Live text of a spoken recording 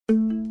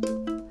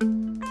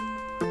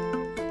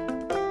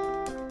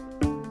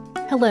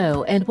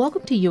Hello, and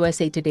welcome to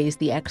USA Today's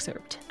The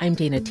Excerpt. I'm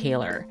Dana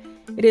Taylor.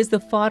 It is the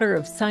fodder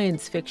of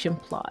science fiction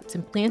plots,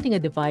 implanting a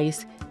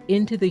device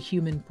into the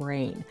human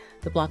brain.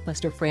 The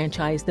blockbuster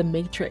franchise The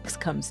Matrix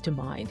comes to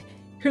mind.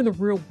 Here in the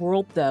real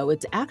world, though,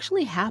 it's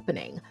actually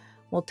happening.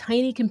 While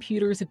tiny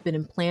computers have been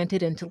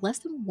implanted into less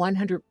than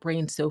 100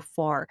 brains so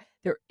far,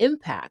 their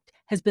impact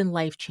has been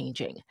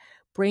life-changing.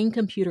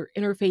 Brain-computer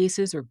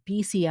interfaces, or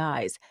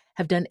BCIs,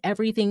 have done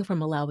everything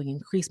from allowing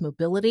increased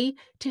mobility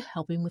to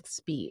helping with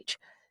speech.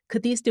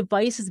 Could these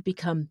devices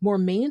become more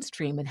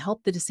mainstream and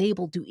help the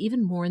disabled do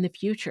even more in the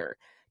future?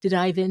 To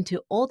dive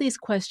into all these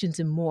questions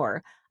and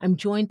more, I'm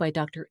joined by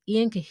Dr.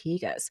 Iahn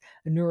Cajigas,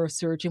 a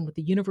neurosurgeon with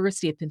the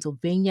University of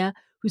Pennsylvania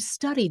who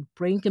studied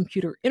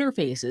brain-computer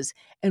interfaces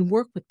and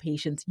worked with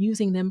patients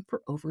using them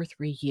for over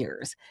 3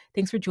 years.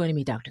 Thanks for joining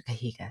me, Dr.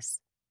 Cajigas.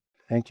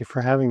 Thank you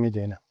for having me,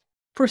 Dana.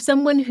 For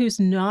someone who's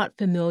not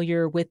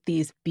familiar with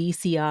these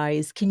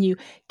BCIs, can you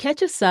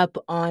catch us up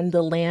on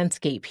the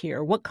landscape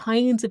here? What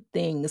kinds of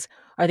things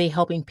are they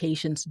helping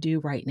patients do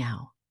right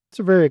now? It's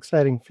a very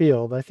exciting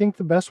field. I think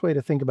the best way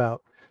to think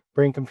about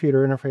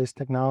brain-computer interface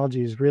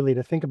technology is really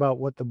to think about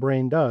what the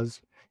brain does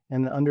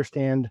and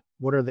understand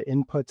what are the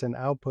inputs and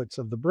outputs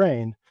of the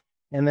brain,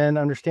 and then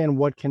understand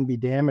what can be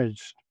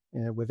damaged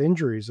with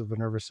injuries of the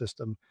nervous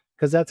system,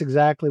 because that's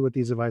exactly what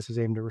these devices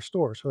aim to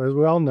restore. So as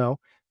we all know,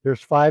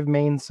 there's 5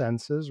 main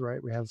senses,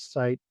 right? We have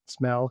sight,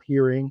 smell,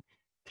 hearing,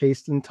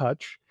 taste, and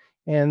touch.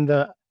 And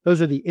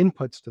those are the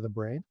inputs to the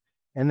brain.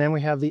 And then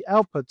we have the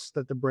outputs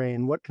that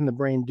what can the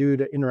brain do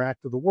to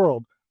interact with the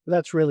world? Well,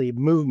 that's really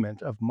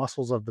movement of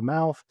muscles of the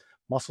mouth,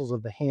 muscles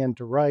of the hand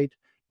to write,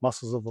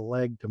 muscles of the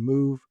leg to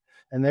move.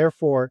 And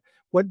therefore,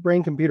 what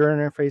brain-computer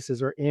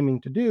interfaces are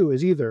aiming to do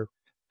is either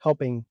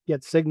helping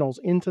get signals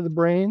into the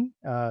brain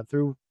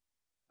to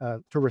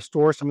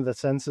restore some of the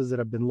senses that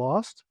have been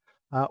lost,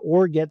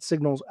 or get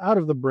signals out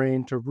of the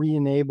brain to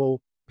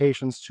re-enable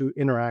patients to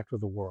interact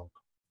with the world.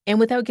 And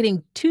without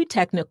getting too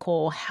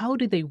technical, how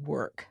do they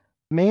work?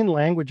 The main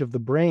language of the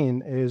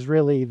brain is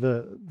really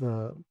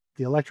the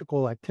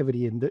electrical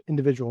activity in the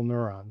individual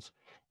neurons.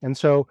 And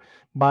so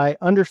by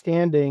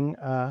understanding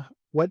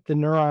what the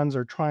neurons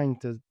are trying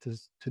to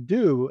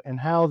do and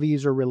how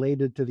these are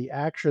related to the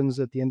actions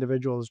that the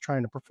individual is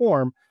trying to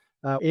perform,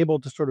 able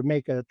to sort of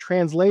make a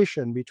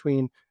translation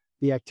between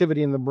the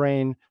activity in the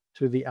brain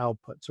to the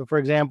output. So for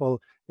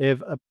example,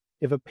 if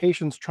a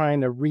patient's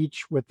trying to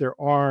reach with their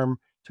arm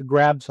to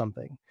grab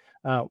something,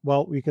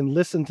 well, we can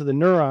listen to the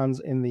neurons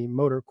in the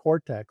motor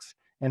cortex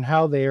and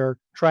how they are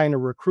trying to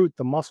recruit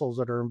the muscles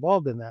that are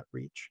involved in that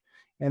reach,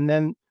 and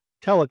then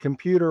tell a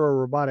computer or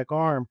robotic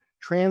arm,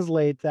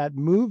 translate that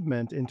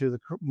movement into the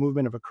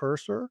movement of a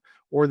cursor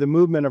or the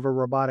movement of a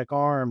robotic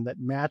arm that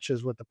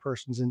matches what the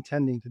person's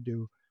intending to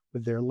do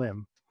with their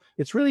limb.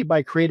 It's really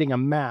by creating a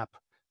map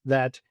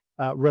that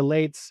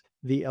relates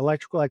the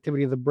electrical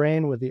activity of the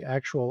brain with the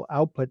actual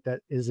output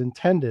that is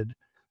intended,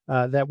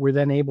 that we're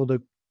then able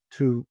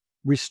to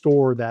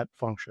restore that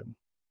function.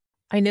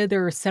 I know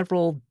there are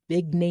several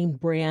big name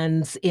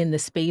brands in the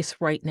space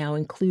right now,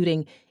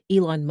 including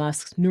Elon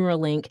Musk's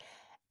Neuralink.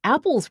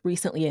 Apple's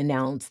recently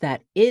announced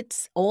that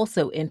it's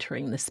also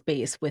entering the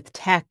space with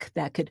tech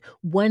that could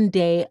one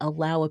day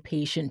allow a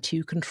patient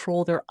to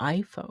control their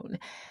iPhone.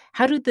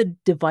 How do the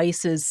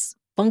devices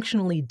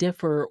functionally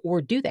differ, or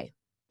do they?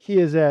 Key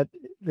is that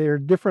there are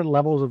different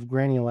levels of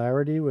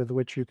granularity with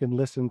which you can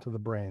listen to the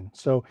brain.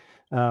 So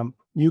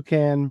you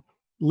can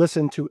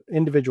listen to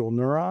individual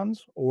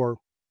neurons or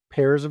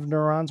pairs of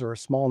neurons or a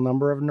small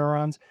number of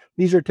neurons.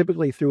 These are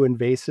typically through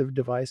invasive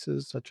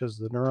devices, such as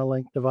the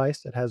Neuralink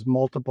device that has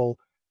multiple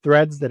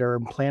threads that are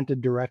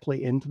implanted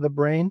directly into the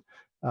brain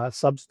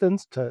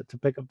substance to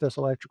pick up this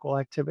electrical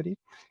activity.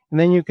 And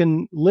then you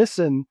can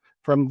listen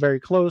from very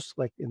close,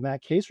 like in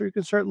that case, or you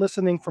can start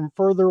listening from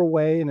further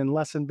away and in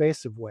less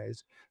invasive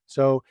ways.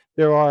 So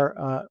there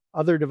are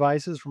other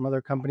devices from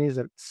other companies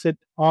that sit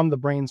on the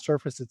brain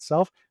surface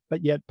itself,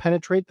 but yet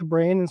penetrate the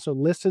brain. And so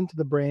listen to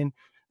the brain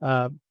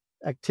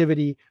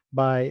activity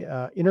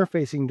by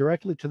interfacing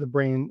directly to the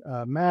brain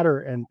matter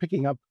and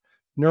picking up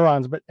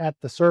neurons, but at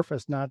the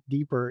surface, not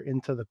deeper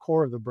into the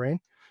core of the brain.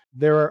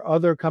 There are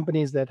other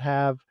companies that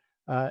have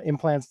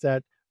implants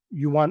that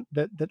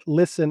that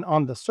listen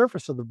on the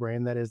surface of the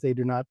brain. That is, they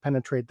do not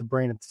penetrate the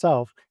brain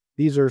itself.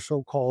 These are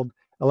so-called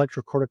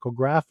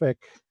electrocorticographic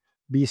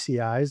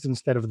BCIs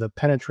instead of the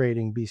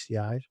penetrating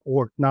BCIs,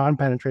 or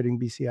non-penetrating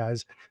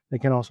BCIs, they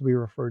can also be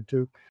referred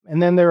to.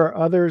 And then there are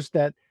others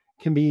that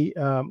can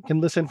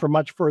listen from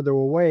much further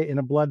away in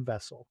a blood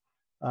vessel,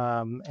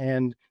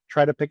 and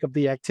try to pick up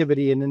the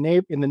activity in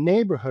the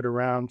neighborhood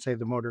around, say,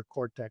 the motor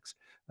cortex.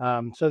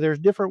 So there's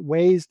different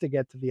ways to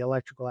get to the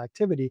electrical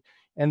activity,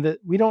 and that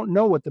we don't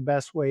know what the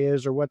best way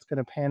is or what's going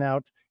to pan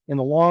out in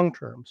the long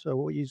term. So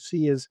what you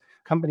see is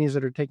companies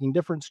that are taking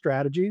different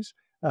strategies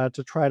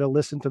to try to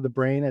listen to the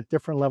brain at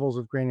different levels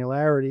of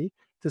granularity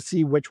to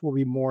see which will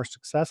be more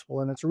successful.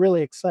 And it's a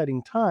really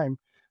exciting time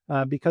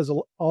because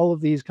all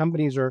of these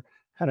companies are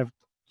kind of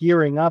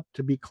gearing up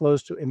to be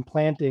close to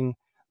implanting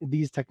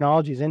these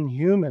technologies in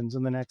humans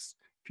in the next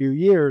few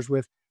years,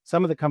 with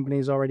some of the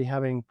companies already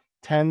having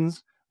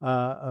tens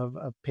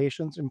of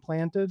patients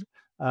implanted,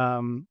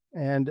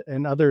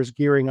 and others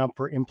gearing up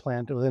for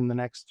implant within the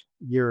next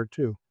year or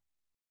two.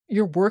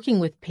 You're working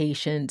with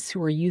patients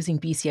who are using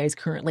BCIs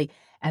currently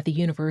at the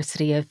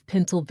University of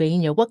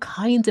Pennsylvania. What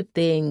kinds of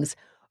things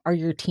are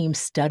your team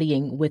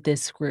studying with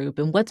this group,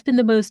 and what's been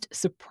the most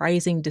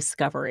surprising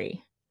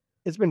discovery?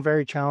 It's been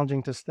very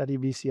challenging to study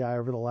BCI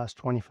over the last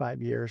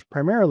 25 years,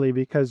 primarily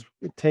because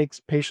it takes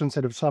patients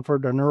that have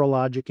suffered a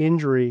neurologic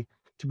injury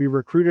to be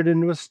recruited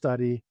into a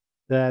study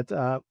that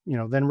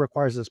then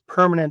requires this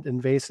permanent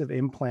invasive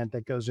implant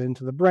that goes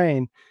into the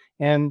brain.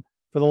 And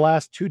for the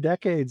last 2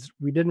 decades,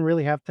 we didn't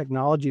really have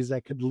technologies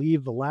that could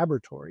leave the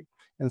laboratory.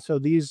 And so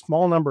these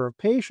small number of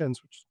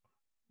patients, which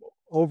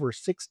over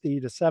 60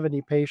 to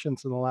 70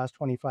 patients in the last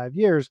 25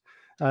 years,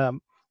 um,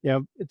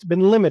 it's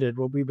been limited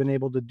what we've been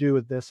able to do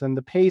with this. And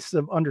the pace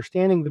of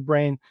understanding the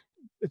brain,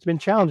 it's been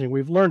challenging.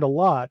 We've learned a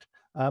lot,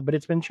 but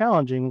it's been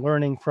challenging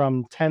learning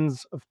from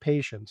tens of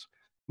patients.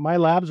 My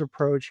lab's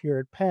approach here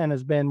at Penn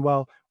has been,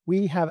 well,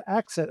 we have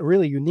access,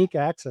 really unique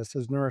access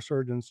as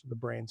neurosurgeons to the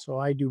brain. So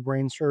I do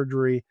brain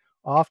surgery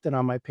often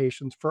on my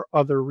patients for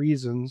other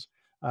reasons,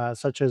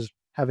 such as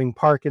having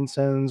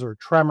Parkinson's or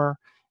tremor,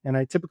 and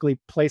I typically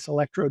place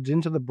electrodes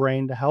into the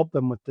brain to help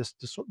them with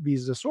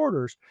these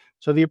disorders.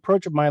 So the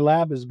approach of my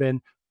lab has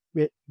been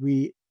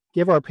we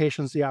give our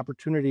patients the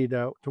opportunity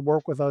to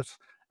work with us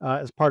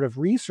as part of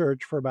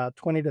research for about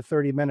 20 to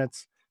 30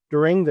 minutes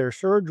during their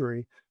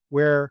surgery,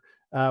 where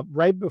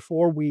right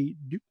before we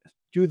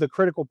do the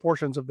critical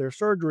portions of their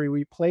surgery,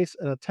 we place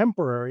a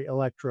temporary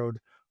electrode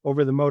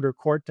over the motor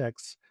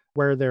cortex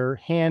where their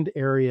hand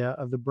area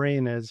of the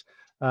brain is.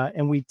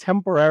 And we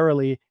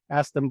temporarily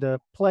ask them to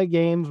play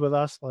games with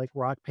us like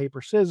rock,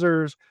 paper,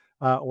 scissors,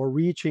 or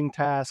reaching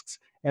tasks.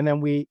 And then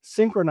we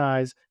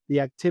synchronize the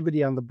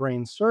activity on the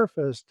brain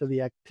surface to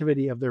the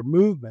activity of their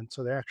movement.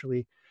 So they're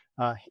actually,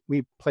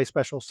 we place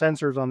special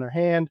sensors on their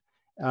hand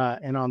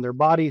and on their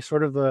body,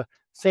 sort of the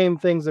same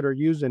things that are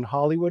used in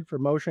Hollywood for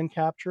motion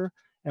capture.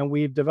 And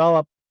we've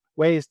developed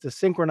ways to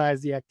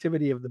synchronize the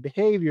activity of the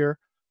behavior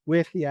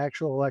with the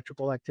actual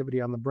electrical activity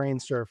on the brain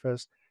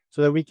surface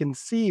so that we can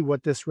see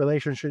what this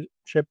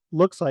relationship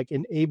looks like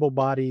in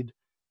able-bodied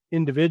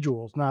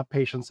individuals, not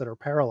patients that are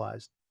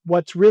paralyzed.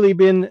 What's really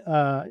been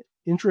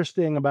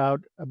interesting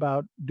about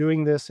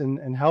doing this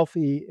in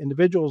healthy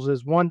individuals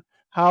is one,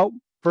 how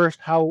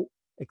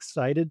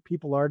excited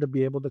people are to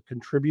be able to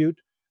contribute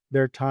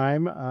their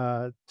time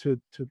to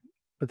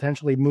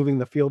potentially moving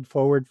the field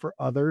forward for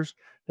others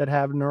that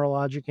have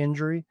neurologic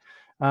injury,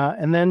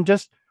 and then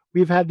just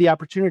we've had the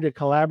opportunity to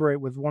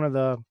collaborate with one of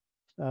the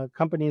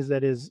companies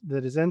that is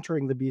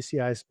entering the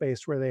BCI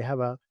space, where they have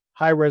a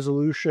high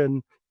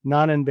resolution,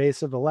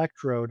 non-invasive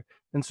electrode.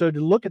 And so to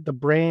look at the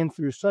brain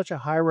through such a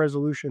high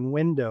resolution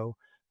window,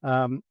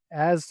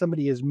 as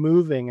somebody is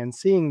moving and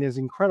seeing these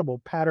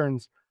incredible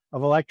patterns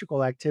of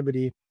electrical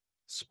activity,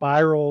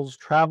 spirals,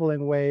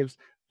 traveling waves,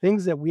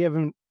 things that we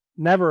haven't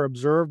never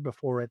observed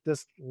before at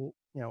this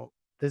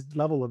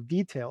level of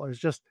detail is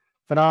just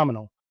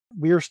phenomenal.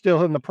 We are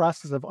still in the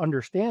process of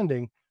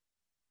understanding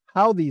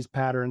how these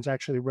patterns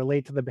actually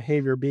relate to the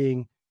behavior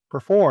being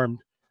performed,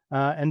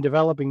 and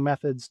developing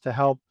methods to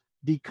help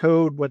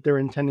decode what they're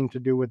intending to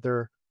do with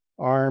their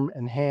arm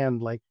and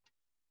hand, like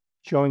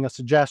showing us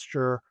a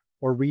gesture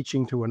or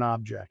reaching to an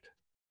object.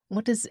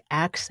 What does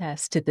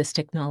access to this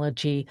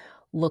technology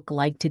look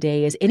like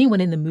today? Is anyone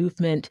in the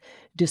movement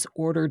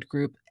disordered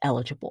group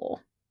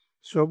eligible?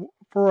 So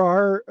for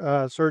our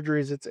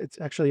surgeries, it's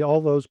actually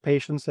all those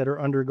patients that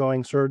are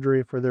undergoing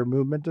surgery for their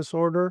movement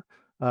disorder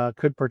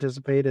could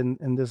participate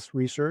in this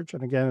research.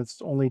 And again,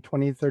 it's only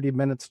 20, 30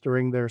 minutes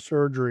during their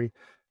surgery.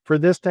 For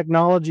this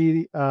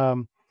technology,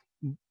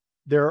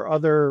 there are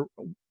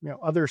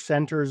other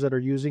centers that are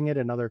using it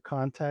in other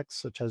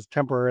contexts, such as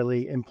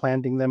temporarily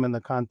implanting them in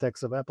the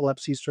context of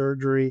epilepsy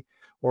surgery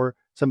or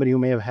somebody who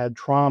may have had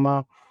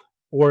trauma,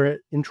 or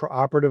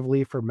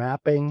intraoperatively for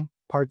mapping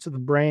parts of the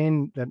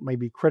brain that may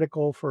be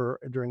critical for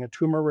during a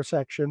tumor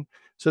resection.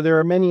 So there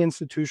are many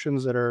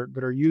institutions that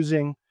are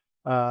using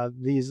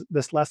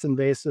this less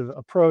invasive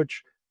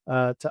approach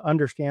to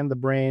understand the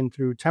brain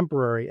through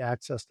temporary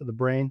access to the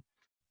brain.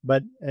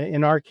 But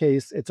in our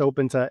case, it's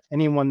open to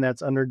anyone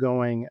that's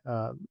undergoing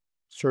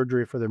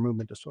surgery for their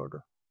movement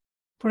disorder.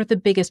 What are the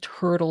biggest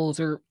hurdles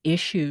or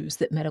issues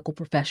that medical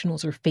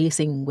professionals are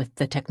facing with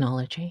the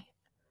technology?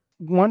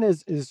 One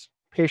is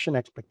patient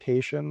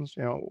expectations.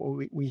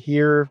 We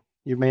hear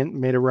you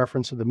made a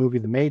reference to the movie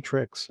The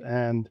Matrix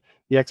and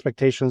the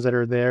expectations that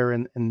are there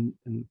in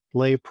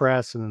lay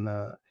press and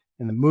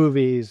in the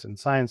movies and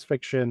science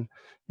fiction.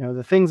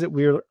 The things that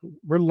we're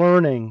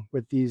learning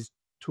with these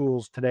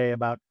tools today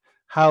about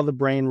how the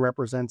brain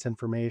represents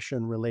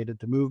information related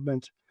to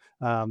movement,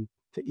 to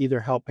either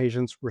help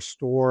patients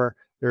restore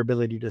their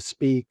ability to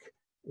speak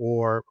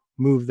or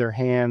move their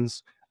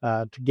hands,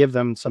 to give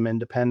them some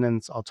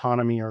independence,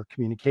 autonomy, or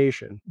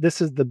communication.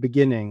 This is the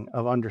beginning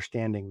of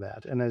understanding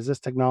that. And as this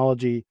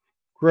technology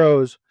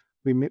grows,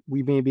 we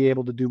may be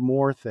able to do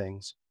more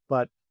things.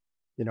 But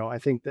I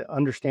think that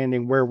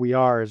understanding where we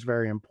are is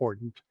very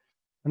important.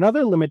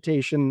 Another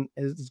limitation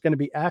is going to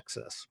be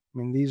access. I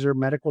mean, these are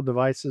medical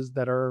devices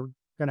that are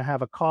going to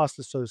have a cost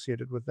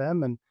associated with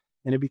them, and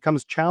it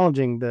becomes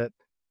challenging that,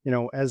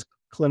 as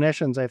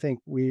clinicians, I think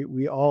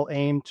we all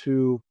aim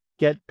to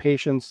get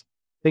patients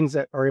things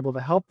that are able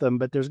to help them,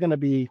 but there's going to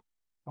be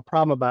a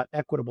problem about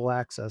equitable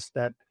access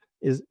that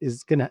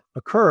is going to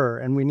occur,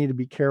 and we need to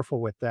be careful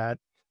with that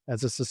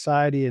as a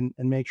society, and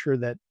make sure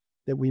that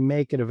we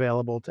make it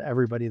available to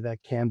everybody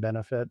that can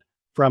benefit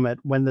from it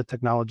when the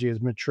technology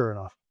is mature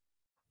enough.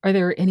 Are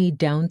there any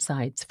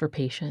downsides for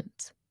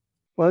patients?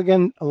 Well,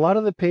 again, a lot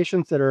of the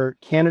patients that are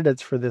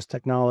candidates for this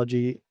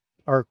technology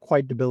are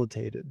quite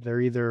debilitated.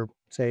 They're either,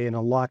 say, in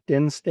a locked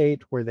in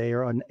state where they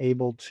are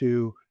unable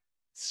to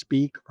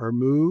speak or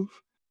move.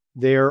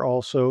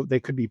 They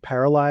could be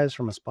paralyzed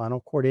from a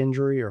spinal cord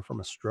injury or from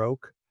a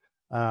stroke.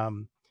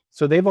 Um,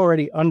 so they've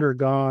already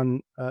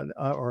undergone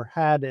or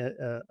had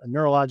a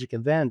neurologic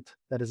event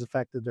that has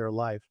affected their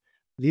life.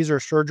 These are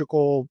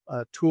surgical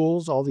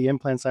tools. All the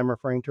implants I'm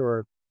referring to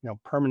are,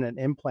 permanent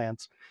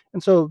implants,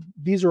 and so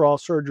these are all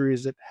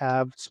surgeries that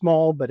have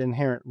small but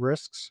inherent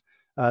risks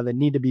that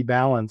need to be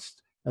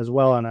balanced as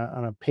well on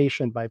a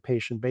patient by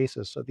patient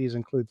basis. So these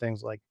include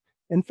things like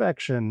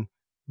infection,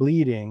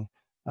 bleeding,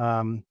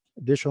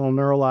 additional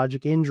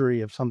neurologic injury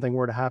if something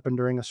were to happen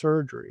during a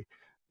surgery.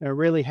 There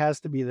really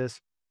has to be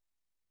this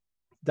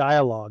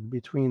dialogue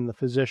between the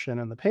physician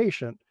and the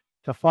patient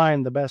to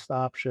find the best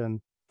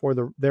option for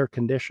their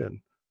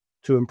condition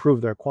to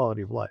improve their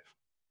quality of life.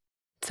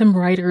 Some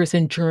writers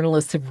and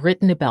journalists have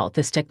written about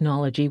this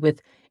technology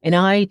with an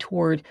eye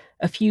toward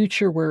a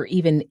future where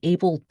even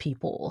able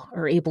people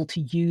are able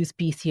to use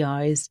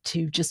BCIs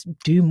to just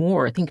do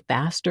more, think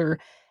faster,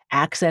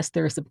 access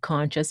their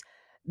subconscious,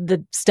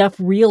 the stuff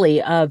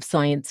really of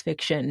science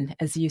fiction,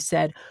 as you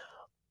said.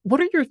 What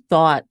are your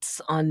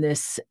thoughts on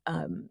this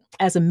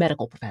as a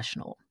medical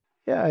professional?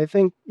 Yeah, I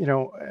think,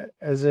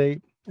 as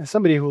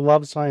somebody who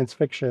loves science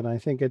fiction, I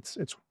think it's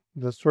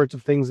the sorts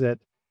of things that,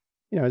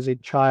 as a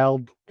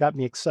child got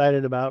me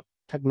excited about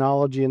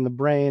technology in the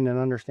brain and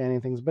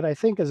understanding things. But I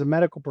think as a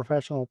medical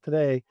professional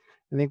today,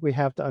 I think we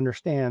have to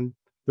understand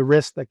the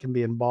risk that can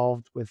be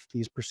involved with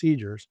these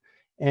procedures.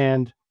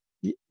 And,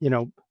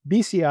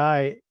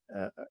 BCI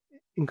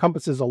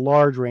encompasses a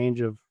large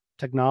range of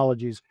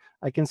technologies.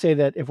 I can say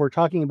that if we're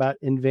talking about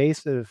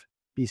invasive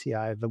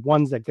BCI, the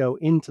ones that go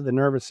into the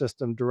nervous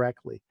system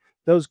directly,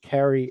 those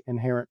carry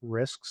inherent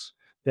risks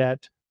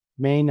that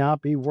may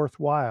not be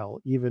worthwhile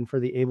even for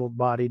the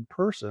able-bodied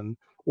person,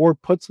 or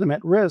puts them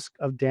at risk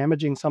of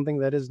damaging something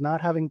that is not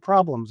having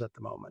problems at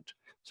the moment.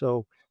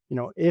 So,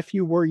 if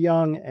you were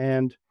young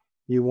and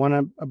you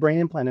want a brain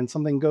implant and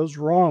something goes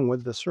wrong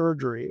with the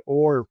surgery,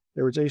 or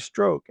there was a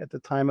stroke at the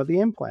time of the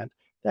implant,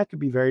 that could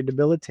be very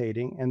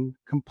debilitating and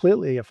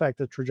completely affect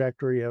the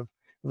trajectory of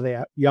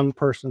the young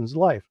person's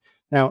life.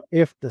 Now,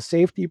 if the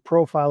safety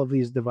profile of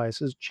these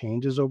devices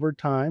changes over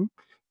time,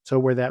 so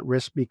where that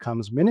risk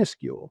becomes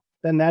minuscule,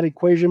 then that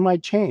equation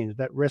might change,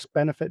 that risk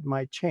benefit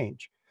might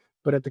change.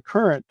 But at the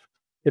current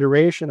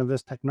iteration of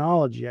this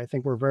technology, I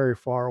think we're very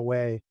far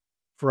away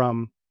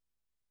from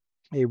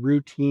a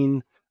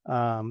routine,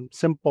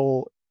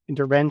 simple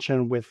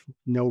intervention with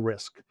no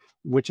risk,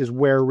 which is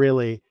where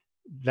really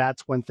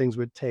that's when things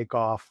would take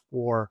off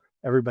for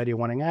everybody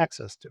wanting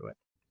access to it.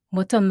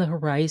 What's on the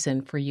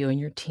horizon for you and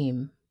your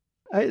team?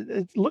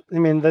 I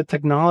mean, the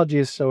technology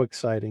is so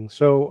exciting.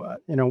 So,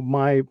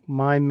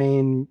 my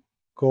main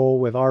goal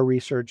with our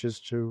research is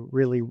to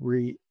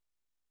really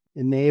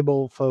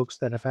enable folks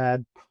that have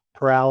had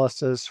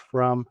paralysis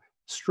from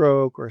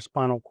stroke or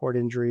spinal cord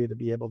injury to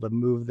be able to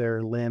move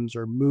their limbs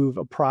or move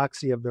a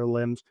proxy of their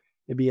limbs.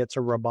 Maybe it's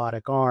a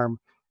robotic arm,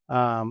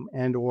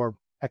 and or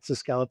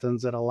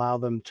exoskeletons that allow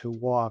them to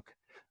walk.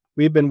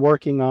 We've been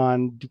working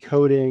on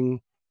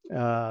decoding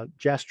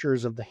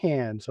gestures of the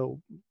hand,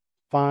 so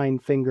fine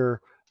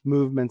finger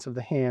movements of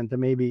the hand to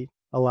maybe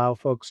allow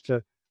folks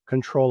to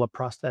control a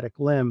prosthetic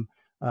limb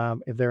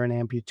if they're an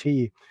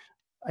amputee.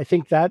 I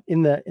think that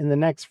in the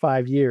next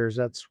 5 years,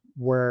 that's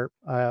where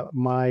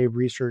my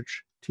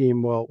research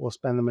team will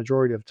spend the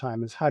majority of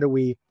time, is how do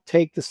we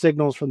take the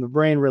signals from the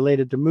brain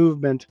related to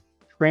movement,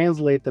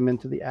 translate them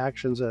into the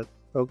actions that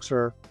folks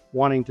are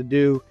wanting to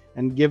do,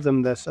 and give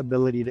them this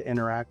ability to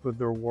interact with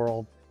their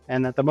world.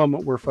 And at the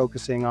moment, we're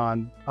focusing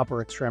on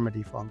upper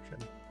extremity function.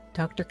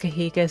 Dr.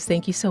 Cajigas,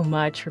 thank you so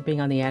much for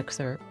being on the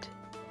excerpt.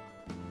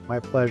 My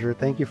pleasure.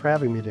 Thank you for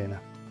having me,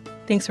 Dana.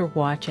 Thanks for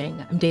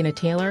watching. I'm Dana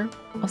Taylor.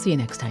 I'll see you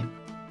next time.